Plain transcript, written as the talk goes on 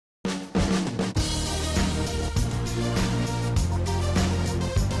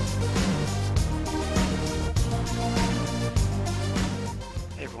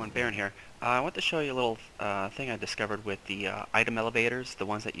Baron here. I want to show you a little thing I discovered with the item elevators, the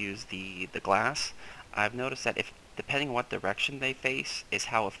ones that use the glass. I've noticed that if depending on what direction they face is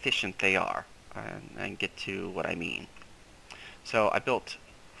how efficient they are, and I can get to what I mean. So I built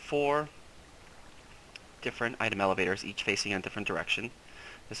 4 different item elevators, each facing in a different direction.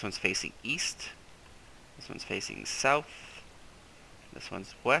 This one's facing east, this one's facing south, this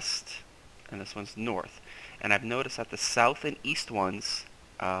one's west, and this one's north. And I've noticed that the south and east ones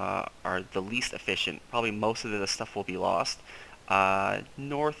are the least efficient. Probably most of the stuff will be lost.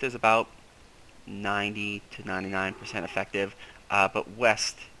 North is about 90 to 99% effective, but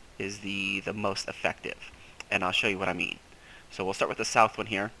west is the most effective. And I'll show you what I mean. So we'll start with the south one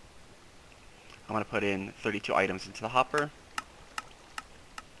here. I'm going to put in 32 items into the hopper.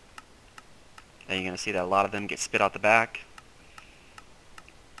 And you're going to see that a lot of them get spit out the back.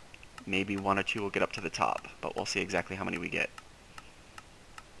 Maybe 1 or 2 will get up to the top, but we'll see exactly how many we get.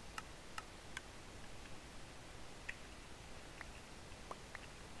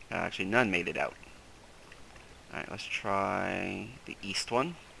 Actually, none made it out. Alright, let's try the east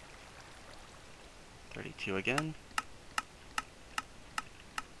one. 32 again.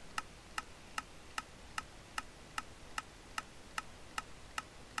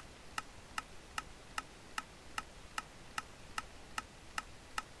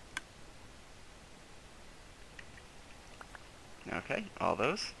 Okay, all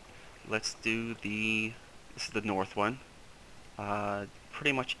those. Let's do this is the north one.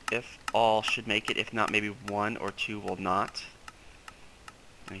 Pretty much if all should make it, if not maybe 1 or 2 will not.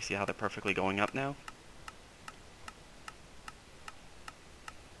 And you see how they're perfectly going up now?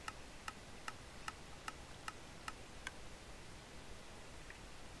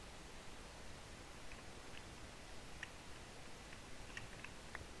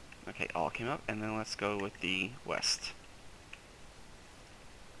 Okay, all came up, and then let's go with the west.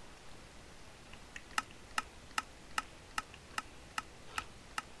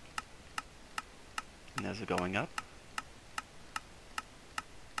 And those are going up.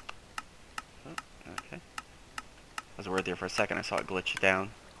 Oh, okay. I was worried there for a second. I saw it glitch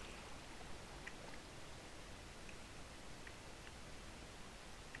down.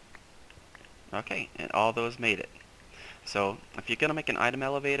 Okay, and all those made it. So if you're going to make an item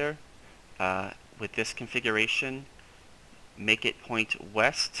elevator with this configuration, make it point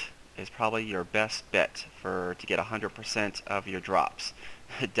west is probably your best bet to get 100% of your drops.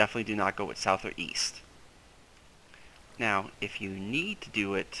 Definitely do not go with south or east. Now, if you need to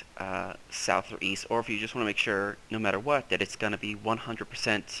do it south or east, or if you just want to make sure, no matter what, that it's going to be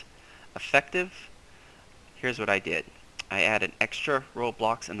 100% effective, here's what I did. I added extra row of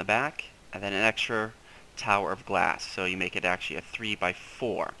blocks in the back, and then an extra tower of glass, so you make it actually a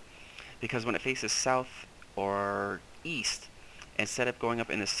 3x4. Because when it faces south or east, instead of going up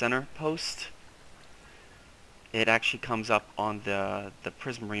in the center post, it actually comes up on the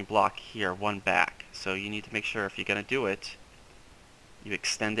prismarine block here, one back. So you need to make sure if you're going to do it, you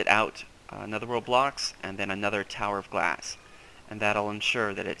extend it out another row of blocks and then another tower of glass. And that'll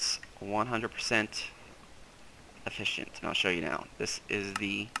ensure that it's 100% efficient. And I'll show you now. This is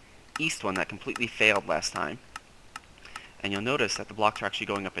the east one that completely failed last time. And you'll notice that the blocks are actually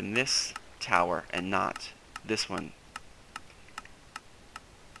going up in this tower and not this one.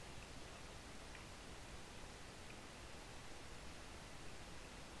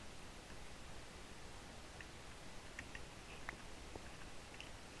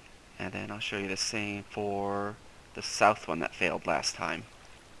 And then I'll show you the same for the south one that failed last time.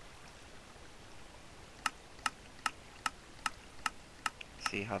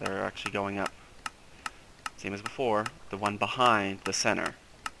 See how they're actually going up. Same as before, the one behind the center,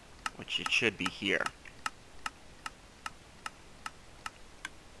 which it should be here.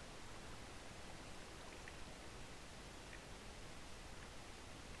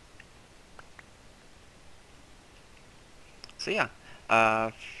 So yeah,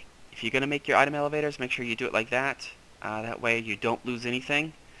 if you're going to make your item elevators, make sure you do it like that. That way you don't lose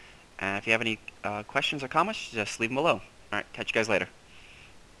anything. And if you have any questions or comments, just leave them below. Alright, catch you guys later.